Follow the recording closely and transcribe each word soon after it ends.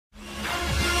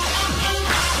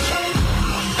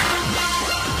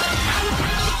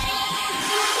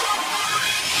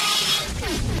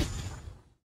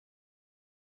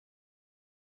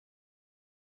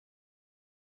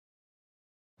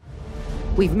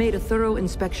We've made a thorough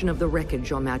inspection of the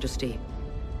wreckage, Your Majesty.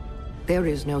 There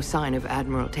is no sign of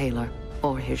Admiral Taylor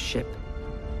or his ship.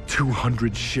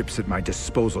 200 ships at my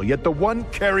disposal, yet the one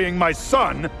carrying my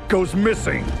son goes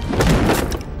missing.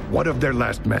 What of their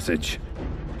last message?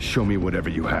 Show me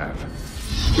whatever you have.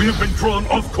 We have been drawn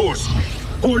off course.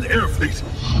 Horde air fleet.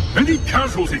 Many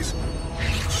casualties.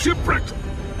 Shipwrecked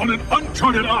on an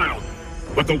uncharted isle.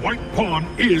 But the White Pawn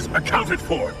is accounted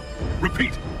for.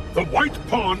 Repeat, the White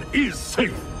Pawn is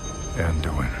safe.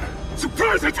 Anduin.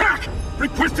 Surprise attack!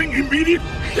 Requesting immediate,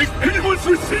 if anyone's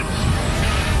received.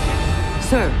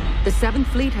 Sir, the 7th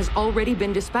Fleet has already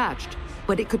been dispatched,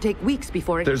 but it could take weeks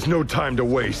before it... There's no time to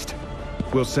waste.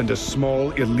 We'll send a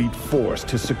small elite force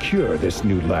to secure this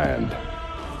new land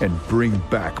and bring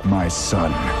back my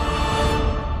son.